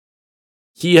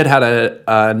he had had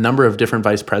a number of different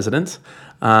vice presidents.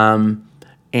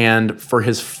 And for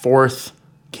his fourth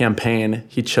campaign,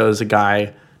 he chose a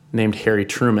guy named Harry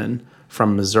Truman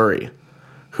from Missouri,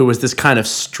 who was this kind of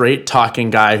straight-talking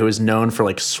guy who was known for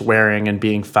like swearing and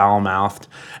being foul-mouthed,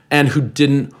 and who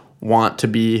didn't want to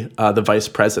be the vice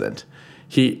president.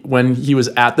 When he was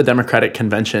at the Democratic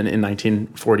Convention in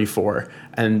 1944,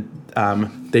 and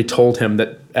they told him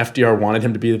that FDR wanted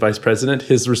him to be the vice president,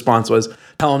 his response was,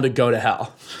 "Tell him to go to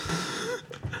hell."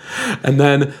 And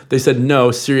then they said,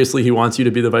 "No, seriously, he wants you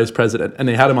to be the vice president." And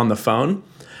they had him on the phone,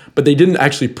 but they didn't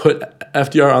actually put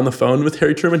FDR on the phone with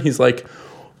Harry Truman. He's like,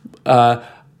 "I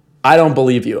don't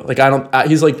believe you. Like, I don't."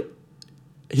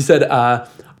 He said,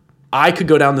 "I could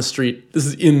go down the street." This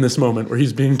is in this moment where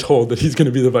he's being told that he's going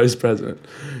to be the vice president.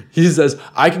 He says,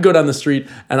 "I could go down the street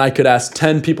and I could ask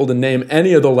 10 people to name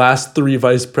any of the last 3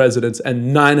 vice presidents,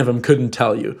 and 9 of them couldn't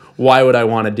tell you. Why would I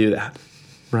want to do that?"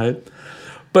 Right?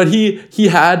 But he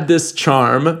had this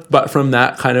charm, but from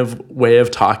that kind of way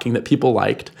of talking that people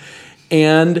liked.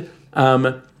 And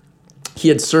he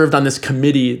had served on this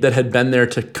committee that had been there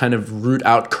to kind of root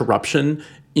out corruption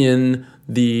in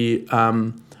the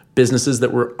businesses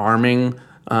that were arming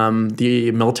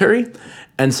the military.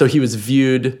 And so he was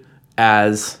viewed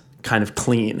as kind of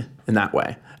clean in that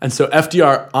way. And so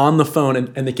FDR on the phone,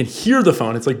 and they can hear the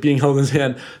phone, it's like being held in his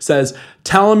hand, says,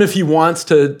 "Tell him if he wants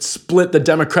to split the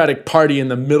Democratic Party in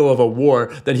the middle of a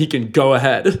war, then he can go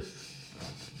ahead."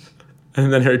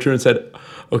 And then Harry Truman said,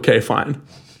 "Okay, fine."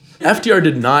 FDR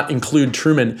did not include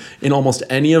Truman in almost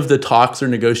any of the talks or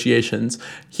negotiations.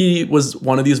 He was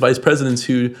one of these vice presidents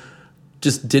who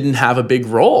just didn't have a big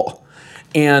role.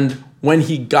 And when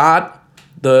he got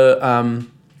the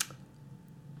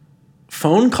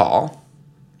phone call,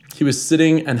 he was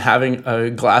sitting and having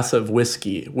a glass of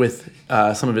whiskey with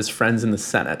some of his friends in the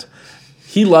Senate.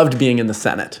 He loved being in the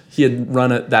Senate. He had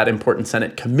run that important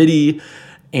Senate committee,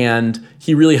 and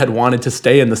he really had wanted to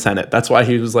stay in the Senate. That's why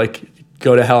he was like,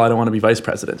 "Go to hell, I don't want to be vice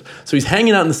president." So he's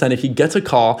hanging out in the Senate. He gets a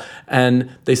call, and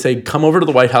they say, "Come over to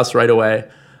the White House right away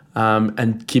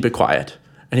and keep it quiet."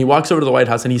 And he walks over to the White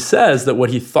House, and he says that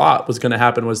what he thought was going to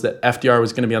happen was that FDR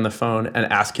was going to be on the phone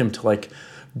and ask him to like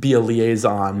be a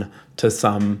liaison to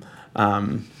some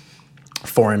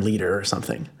foreign leader or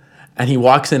something. And he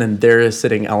walks in, and there is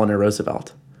sitting Eleanor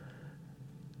Roosevelt.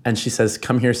 And she says,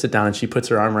 "Come here, sit down." And she puts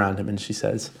her arm around him, and she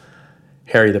says,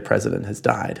 "Harry, the president, has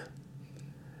died."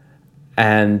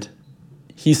 And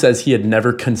he says he had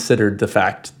never considered the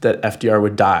fact that FDR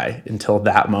would die until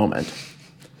that moment.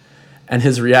 And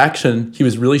his reaction, he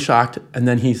was really shocked. And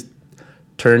then he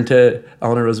turned to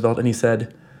Eleanor Roosevelt and he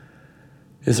said,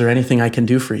 "Is there anything I can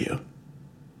do for you?"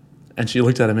 And she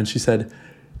looked at him and she said,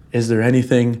 "Is there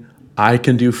anything I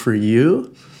can do for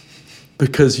you?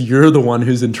 Because you're the one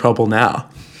who's in trouble now."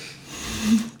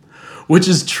 Which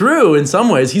is true in some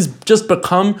ways. He's just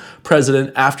become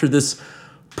president after this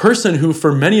person who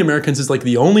for many Americans is like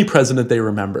the only president they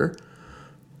remember.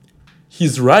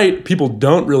 He's right. People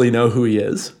don't really know who he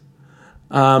is.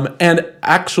 And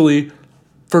actually,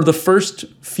 for the first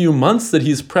few months that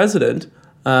he's president,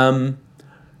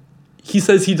 he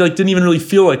says he didn't even really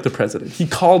feel like the president. He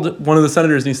called one of the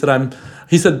senators and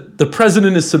he said, "The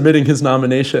president is submitting his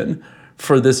nomination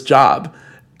for this job."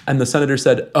 And the senator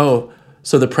said, "Oh,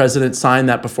 so the president signed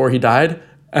that before he died?"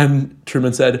 And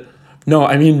Truman said, "No,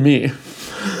 I mean me."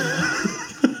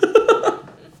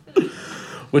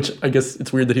 Which I guess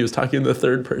it's weird that he was talking in the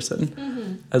third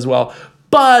person as well.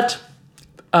 But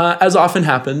as often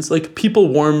happens, like people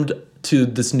warmed to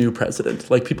this new president.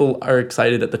 Like people are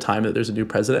excited at the time that there's a new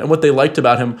president. And what they liked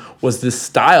about him was this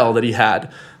style that he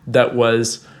had that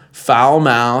was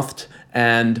foul-mouthed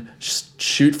and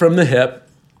shoot from the hip.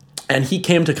 And he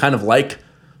came to kind of like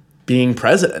being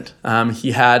president.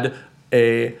 He had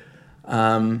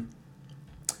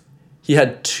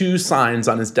 2 signs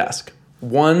on his desk.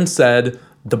 One said,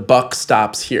 "The buck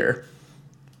stops here,"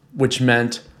 which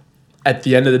meant at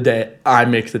the end of the day, I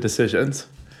make the decisions.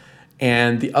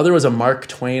 And the other was a Mark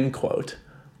Twain quote,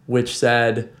 which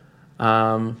said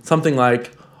something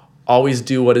like, "Always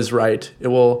do what is right. It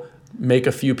will make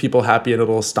a few people happy and it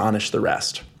will astonish the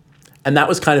rest." And that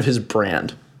was kind of his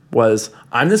brand, was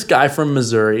I'm this guy from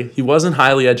Missouri. He wasn't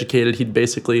highly educated. He'd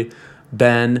basically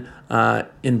been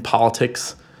in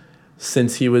politics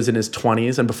since he was in his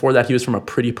 20s. And before that, he was from a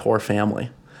pretty poor family.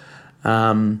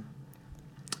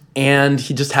 And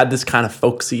he just had this kind of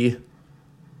folksy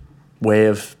way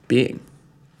of being.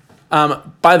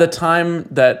 By the time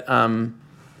that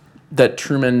that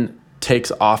Truman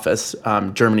takes office,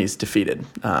 Germany's defeated,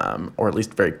 or at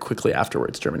least very quickly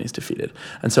afterwards, Germany's defeated.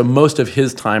 And so most of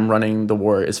his time running the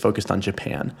war is focused on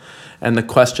Japan. And the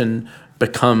question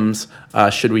becomes,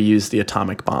 should we use the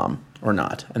atomic bomb or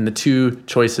not? And the two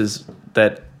choices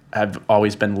that have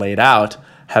always been laid out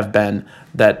have been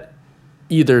that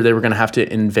either they were going to have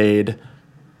to invade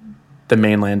the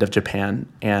mainland of Japan,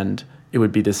 and it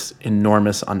would be this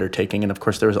enormous undertaking. And of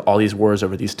course, there was all these wars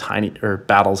over these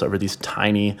battles over these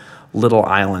tiny little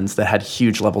islands that had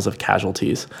huge levels of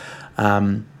casualties.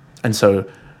 And so,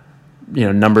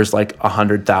 numbers like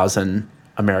 100,000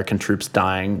 American troops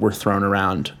dying were thrown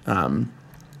around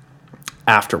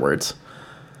afterwards.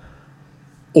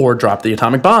 Or drop the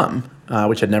atomic bomb,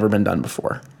 which had never been done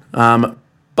before.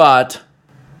 But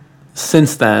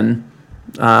since then,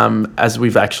 as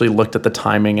we've actually looked at the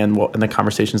timing and the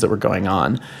conversations that were going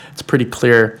on, it's pretty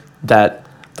clear that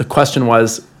the question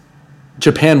was,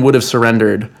 Japan would have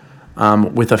surrendered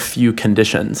with a few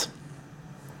conditions,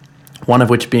 one of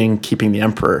which being keeping the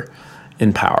emperor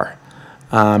in power.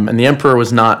 And the emperor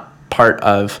was not part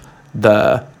of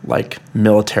the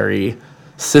military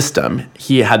system.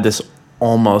 He had this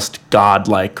almost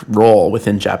godlike role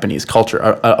within Japanese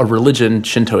culture. A religion,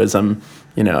 Shintoism,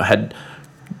 had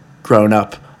grown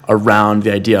up around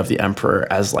the idea of the emperor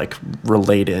as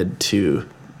related to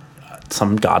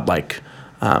some godlike.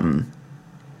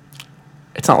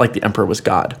 It's not like the emperor was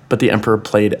God, but the emperor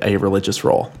played a religious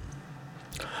role.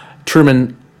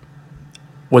 Truman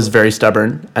was very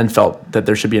stubborn and felt that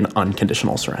there should be an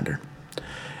unconditional surrender,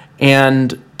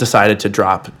 and decided to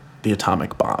drop the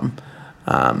atomic bomb.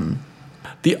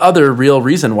 The other real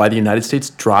reason why the United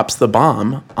States drops the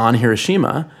bomb on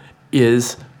Hiroshima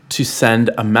is to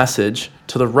send a message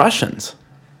to the Russians,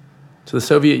 to the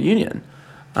Soviet Union,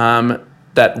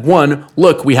 that one,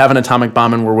 look, we have an atomic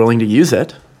bomb and we're willing to use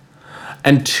it.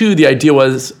 And two, the idea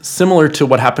was similar to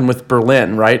what happened with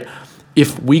Berlin, right?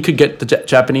 If we could get the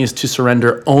Japanese to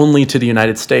surrender only to the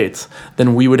United States,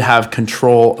 then we would have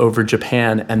control over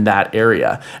Japan and that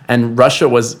area. And Russia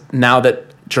was, now that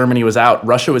Germany was out,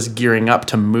 Russia was gearing up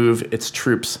to move its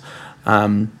troops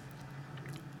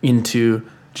into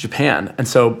Japan. And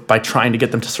so by trying to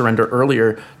get them to surrender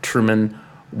earlier, Truman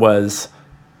was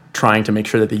trying to make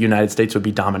sure that the United States would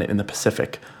be dominant in the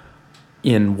Pacific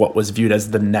in what was viewed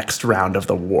as the next round of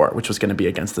the war, which was going to be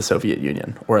against the Soviet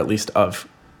Union, or at least of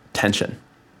tension,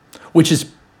 which is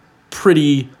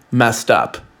pretty messed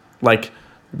up.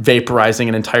 Vaporizing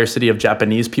an entire city of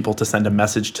Japanese people to send a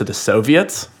message to the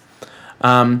Soviets,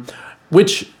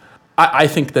 which I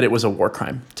think that it was a war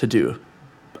crime to do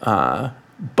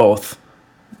both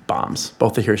bombs,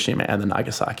 both the Hiroshima and the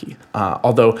Nagasaki.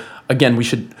 Although, again, we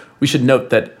should note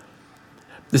that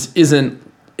this isn't,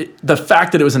 the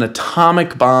fact that it was an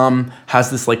atomic bomb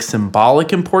has this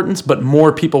symbolic importance, but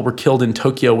more people were killed in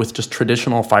Tokyo with just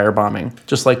traditional firebombing.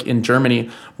 Just like in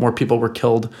Germany, more people were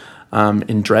killed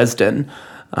in Dresden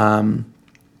than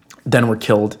were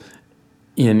killed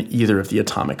in either of the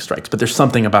atomic strikes. But there's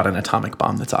something about an atomic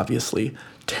bomb that's obviously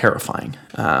terrifying.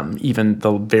 Even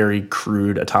the very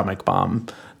crude atomic bomb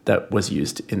that was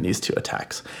used in these two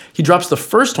attacks. He drops the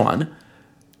first one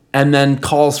and then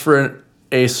calls for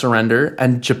a surrender,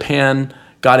 and Japan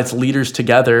got its leaders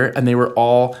together and they were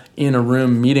all in a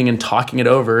room meeting and talking it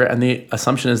over, and the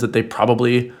assumption is that they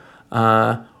probably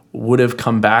would have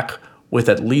come back with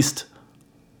at least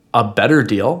a better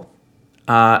deal.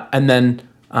 And then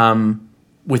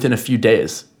within a few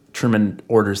days, Truman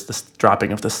orders the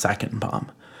dropping of the second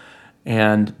bomb.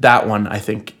 And that one, I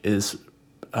think, is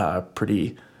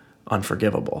pretty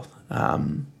unforgivable.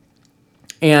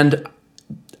 And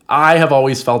I have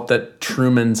always felt that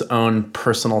Truman's own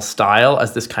personal style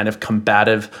as this kind of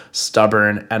combative,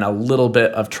 stubborn, and a little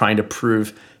bit of trying to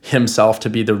prove himself to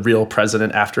be the real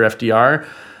president after FDR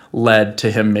led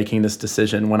to him making this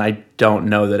decision, when I don't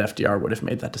know that FDR would have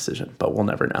made that decision, but we'll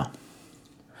never know.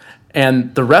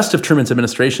 And the rest of Truman's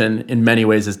administration, in many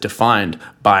ways, is defined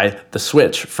by the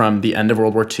switch from the end of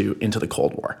World War II into the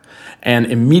Cold War. And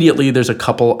immediately, there's a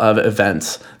couple of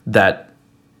events that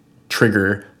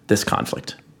trigger this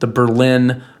conflict. The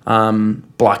Berlin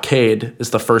blockade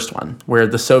is the first one, where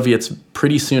the Soviets,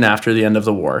 pretty soon after the end of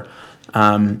the war,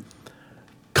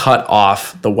 cut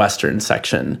off the western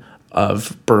section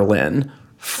of Berlin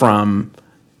from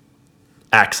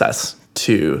access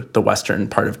to the western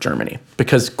part of Germany,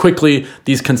 because quickly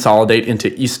these consolidate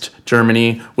into East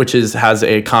Germany, which has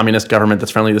a communist government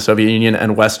that's friendly to the Soviet Union,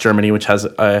 and West Germany, which has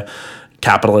a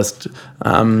capitalist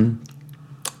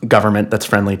government that's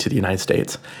friendly to the United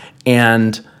States.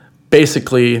 And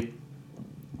basically,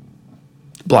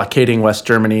 blockading West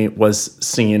Germany was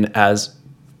seen as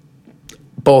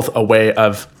both a way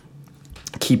of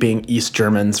keeping East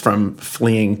Germans from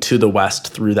fleeing to the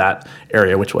West through that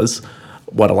area, which was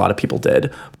what a lot of people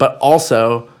did, but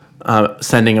also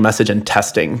sending a message and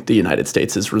testing the United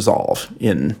States' resolve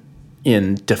in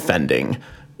defending,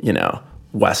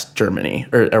 West Germany,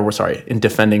 in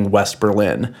defending West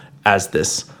Berlin as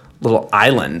this little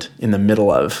island in the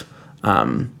middle of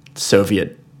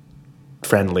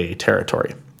Soviet-friendly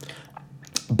territory.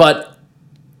 But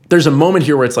there's a moment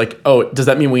here where it's like, oh, does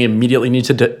that mean we immediately need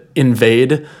to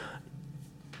invade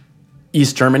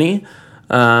East Germany?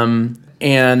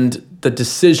 And the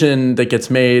decision that gets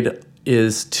made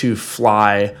is to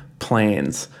fly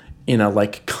planes in a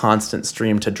constant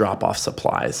stream to drop off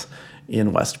supplies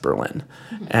in West Berlin.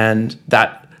 Mm-hmm. And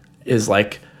that is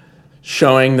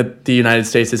showing that the United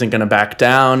States isn't going to back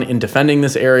down in defending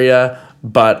this area,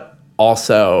 but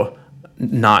also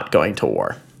not going to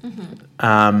war.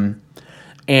 Mm-hmm.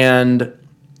 And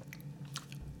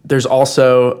there's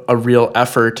also a real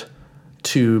effort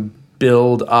to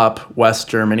build up West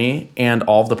Germany and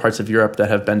all of the parts of Europe that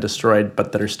have been destroyed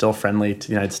but that are still friendly to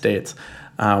the United States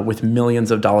with millions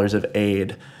of dollars of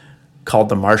aid called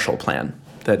the Marshall Plan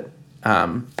that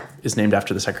is named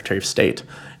after the Secretary of State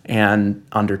and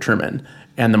under Truman.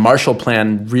 And the Marshall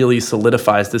Plan really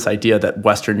solidifies this idea that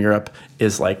Western Europe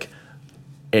is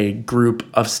a group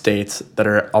of states that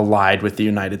are allied with the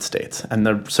United States. And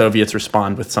the Soviets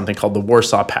respond with something called the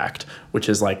Warsaw Pact, which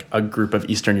is a group of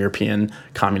Eastern European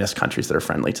communist countries that are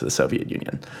friendly to the Soviet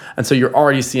Union. And so you're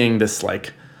already seeing this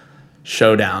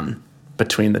showdown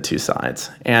between the two sides.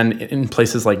 And in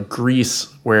places like Greece,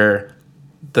 where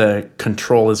the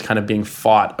control is kind of being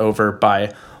fought over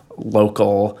by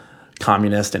local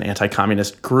communist and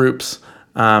anti-communist groups,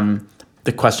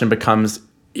 the question becomes,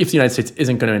 if the United States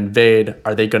isn't going to invade,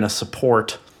 are they going to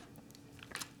support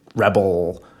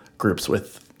rebel groups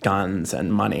with guns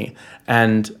and money?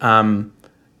 And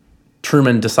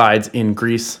Truman decides in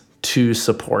Greece to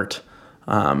support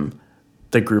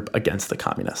the group against the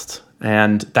communists.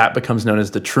 And that becomes known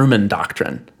as the Truman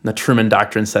Doctrine. And the Truman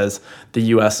Doctrine says the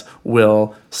U.S.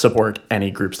 will support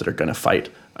any groups that are going to fight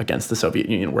against the Soviet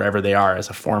Union wherever they are as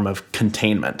a form of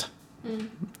containment.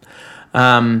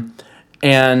 Mm.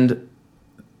 And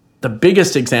the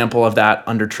biggest example of that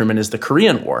under Truman is the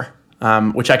Korean War,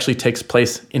 which actually takes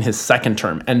place in his second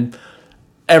term. And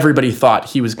everybody thought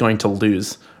he was going to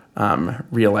lose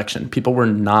re-election. People were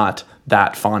not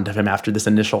that fond of him after this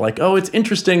initial, it's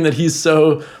interesting that he's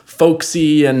so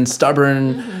folksy and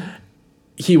stubborn. Mm-hmm.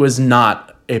 He was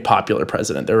not a popular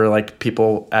president. There were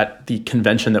people at the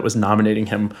convention that was nominating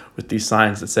him with these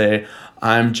signs that say,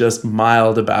 "I'm just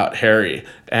mild about Harry."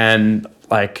 And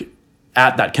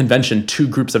at that convention, two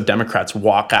groups of Democrats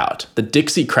walk out. The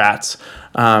Dixiecrats,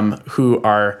 who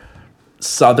are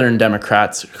Southern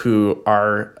Democrats who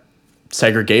are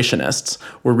segregationists,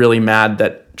 were really mad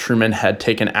that Truman had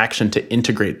taken action to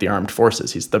integrate the armed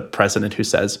forces. He's the president who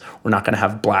says we're not going to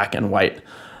have black and white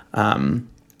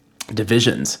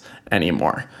divisions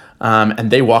anymore. And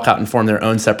they walk out and form their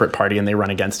own separate party, and they run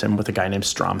against him with a guy named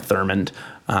Strom Thurmond,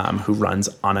 who runs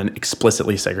on an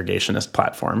explicitly segregationist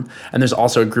platform. And there's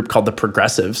also a group called the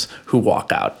Progressives who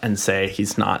walk out and say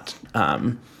he's not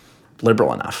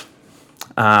liberal enough.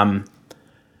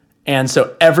 And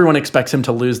so everyone expects him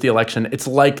to lose the election. It's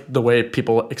like the way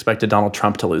people expected Donald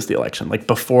Trump to lose the election.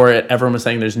 Before it, everyone was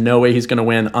saying there's no way he's going to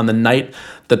win. On the night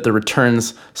that the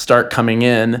returns start coming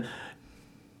in,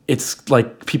 it's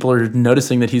people are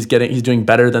noticing that he's doing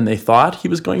better than they thought he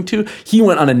was going to. He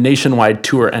went on a nationwide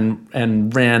tour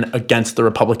and ran against the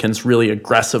Republicans really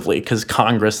aggressively because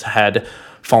Congress had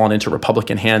fallen into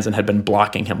Republican hands and had been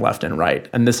blocking him left and right.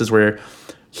 And this is where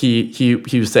he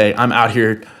would say, "I'm out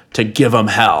here to give them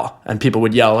hell." And people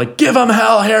would yell, "Give them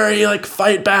hell, Harry,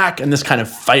 fight back." And this kind of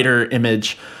fighter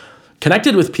image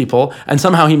connected with people. And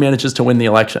somehow he manages to win the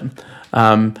election,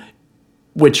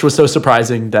 which was so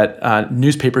surprising that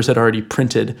newspapers had already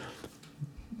printed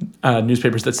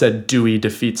newspapers that said Dewey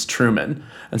defeats Truman.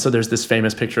 And so there's this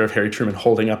famous picture of Harry Truman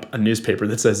holding up a newspaper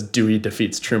that says Dewey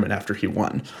defeats Truman after he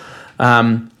won.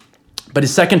 But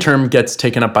his second term gets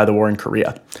taken up by the war in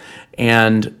Korea.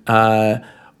 And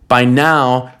by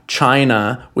now,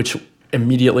 China, which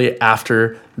immediately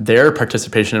after their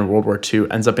participation in World War II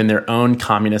ends up in their own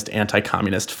communist,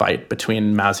 anti-communist fight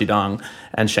between Mao Zedong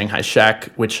and Chiang Kai-shek,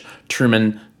 which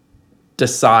Truman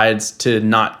decides to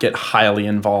not get highly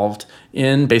involved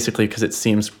in, basically because it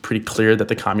seems pretty clear that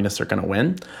the communists are going to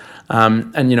win.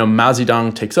 Mao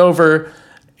Zedong takes over,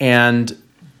 and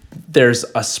there's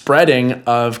a spreading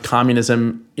of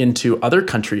communism into other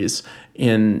countries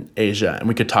in Asia. And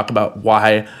we could talk about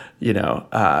why,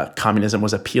 communism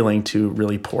was appealing to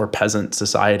really poor peasant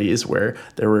societies where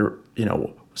there were,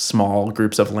 small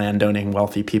groups of landowning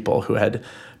wealthy people who had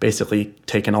basically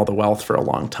taken all the wealth for a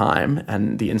long time.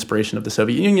 And the inspiration of the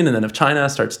Soviet Union and then of China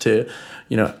starts to,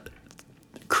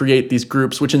 create these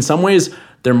groups, which in some ways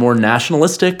they're more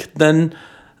nationalistic than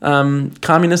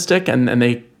communistic, and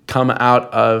they come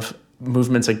out of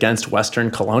movements against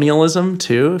Western colonialism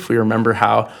too. If we remember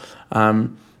how,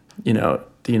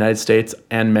 the United States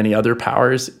and many other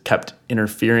powers kept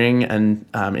interfering and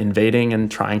invading and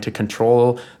trying to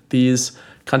control these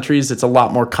countries, it's a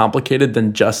lot more complicated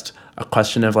than just a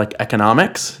question of like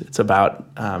economics. It's about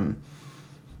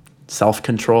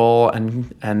self-control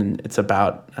and it's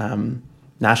about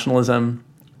nationalism.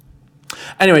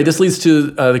 Anyway, this leads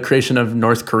to the creation of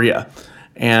North Korea.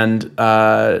 And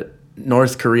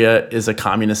North Korea is a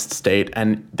communist state,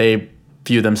 and they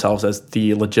view themselves as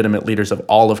the legitimate leaders of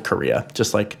all of Korea,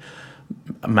 just like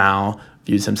Mao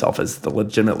views himself as the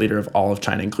legitimate leader of all of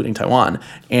China, including Taiwan.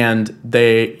 And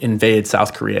they invade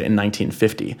South Korea in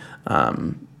 1950.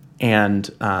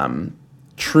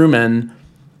 Truman,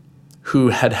 who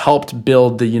had helped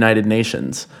build the United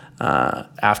Nations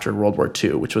after World War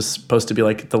II, which was supposed to be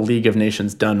like the League of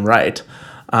Nations done right,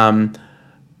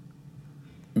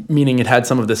 meaning it had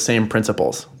some of the same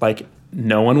principles, like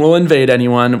no one will invade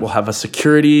anyone. We'll have a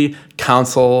security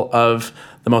council of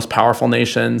the most powerful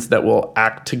nations that will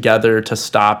act together to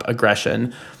stop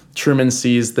aggression. Truman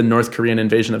sees the North Korean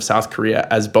invasion of South Korea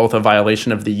as both a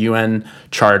violation of the UN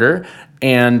Charter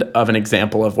and of an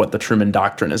example of what the Truman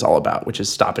Doctrine is all about, which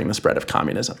is stopping the spread of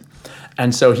communism.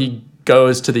 And so he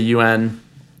goes to the UN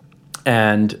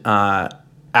and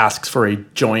asks for a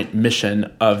joint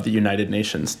mission of the United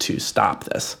Nations to stop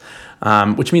this,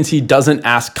 which means he doesn't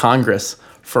ask Congress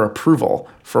for approval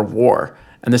for war.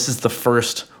 And this is the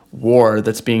first war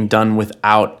that's being done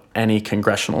without any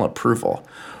congressional approval,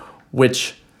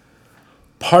 which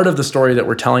part of the story that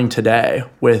we're telling today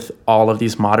with all of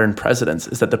these modern presidents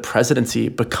is that the presidency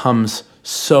becomes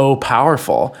so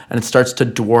powerful and it starts to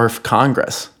dwarf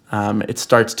Congress. It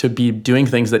starts to be doing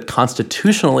things that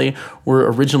constitutionally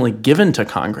were originally given to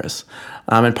Congress.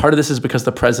 And part of this is because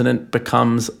the president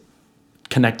becomes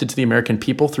connected to the American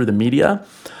people through the media.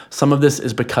 Some of this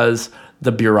is because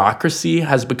the bureaucracy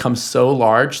has become so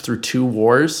large through 2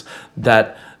 wars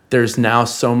that there's now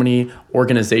so many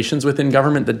organizations within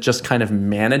government that just kind of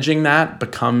managing that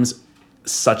becomes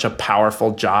such a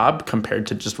powerful job compared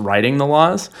to just writing the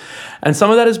laws. And some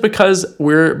of that is because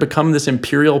we're become this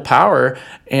imperial power,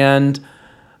 and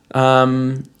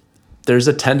there's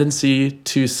a tendency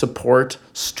to support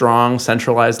strong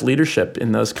centralized leadership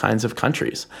in those kinds of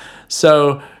countries.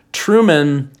 So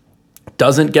Truman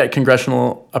doesn't get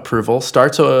congressional approval,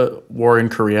 starts a war in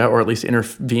Korea, or at least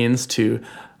intervenes to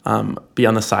be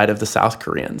on the side of the South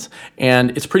Koreans.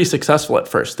 And it's pretty successful at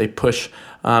first. They push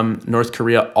North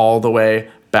Korea all the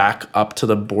way back up to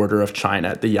the border of China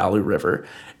at the Yalu River.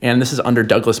 And this is under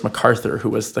Douglas MacArthur, who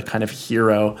was the kind of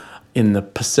hero in the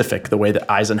Pacific, the way that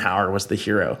Eisenhower was the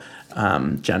hero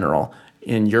general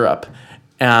in Europe.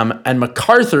 And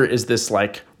MacArthur is this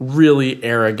like really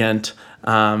arrogant,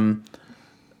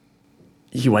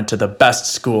 he went to the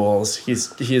best schools.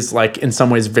 He's like in some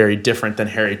ways very different than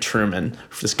Harry Truman,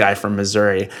 this guy from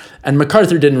Missouri. And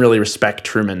MacArthur didn't really respect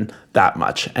Truman that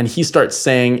much. And he starts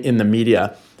saying in the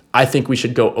media, I think we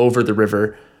should go over the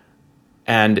river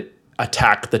and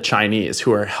attack the Chinese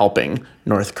who are helping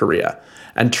North Korea.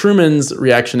 And Truman's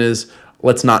reaction is,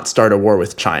 let's not start a war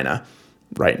with China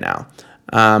right now.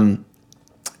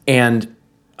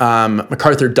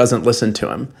 MacArthur doesn't listen to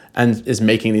him and is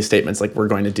making these statements like, we're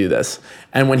going to do this.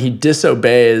 And when he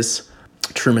disobeys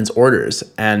Truman's orders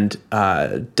and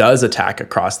does attack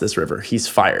across this river, he's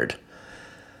fired,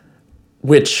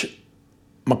 which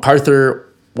MacArthur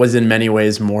was in many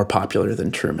ways more popular than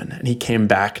Truman. And he came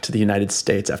back to the United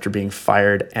States after being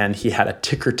fired, and he had a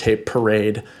ticker tape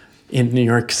parade in New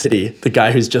York City, the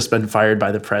guy who's just been fired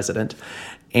by the president.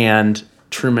 And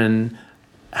Truman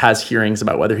has hearings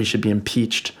about whether he should be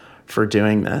impeached for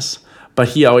doing this. But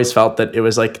he always felt that it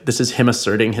was like, this is him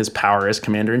asserting his power as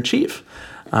commander-in-chief.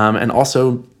 And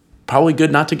also probably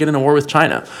good not to get in a war with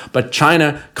China. But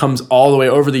China comes all the way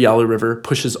over the Yalu River,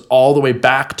 pushes all the way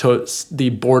back to the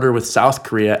border with South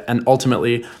Korea, and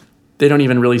ultimately they don't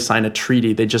even really sign a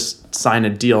treaty. They just sign a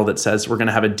deal that says we're going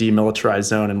to have a demilitarized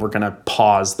zone and we're going to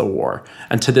pause the war.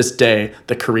 And to this day,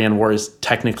 the Korean War is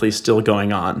technically still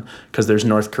going on because there's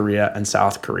North Korea and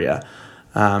South Korea.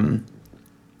 And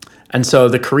so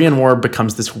the Korean War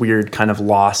becomes this weird kind of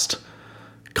lost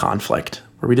conflict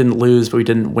where we didn't lose, but we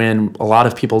didn't win. A lot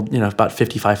of people, about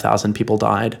 55,000 people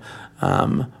died.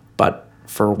 But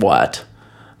for what?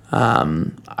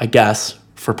 I guess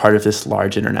for part of this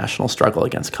large international struggle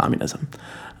against communism,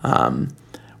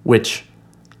 which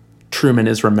Truman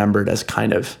is remembered as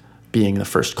kind of being the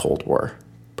first Cold War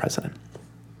president.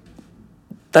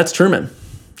 That's Truman.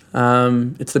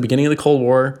 It's the beginning of the Cold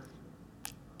War.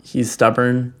 He's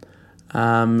stubborn.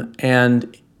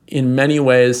 And in many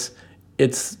ways,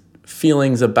 it's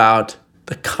feelings about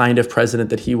the kind of president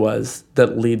that he was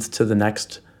that leads to the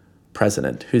next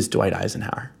president, who's Dwight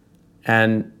Eisenhower.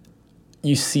 And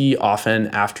you see often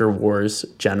after wars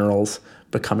generals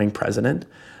becoming president,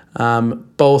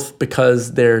 both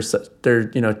because they're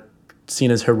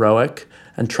seen as heroic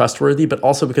and trustworthy, but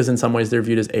also because in some ways they're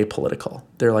viewed as apolitical.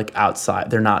 They're like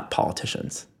outside. They're not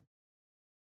politicians.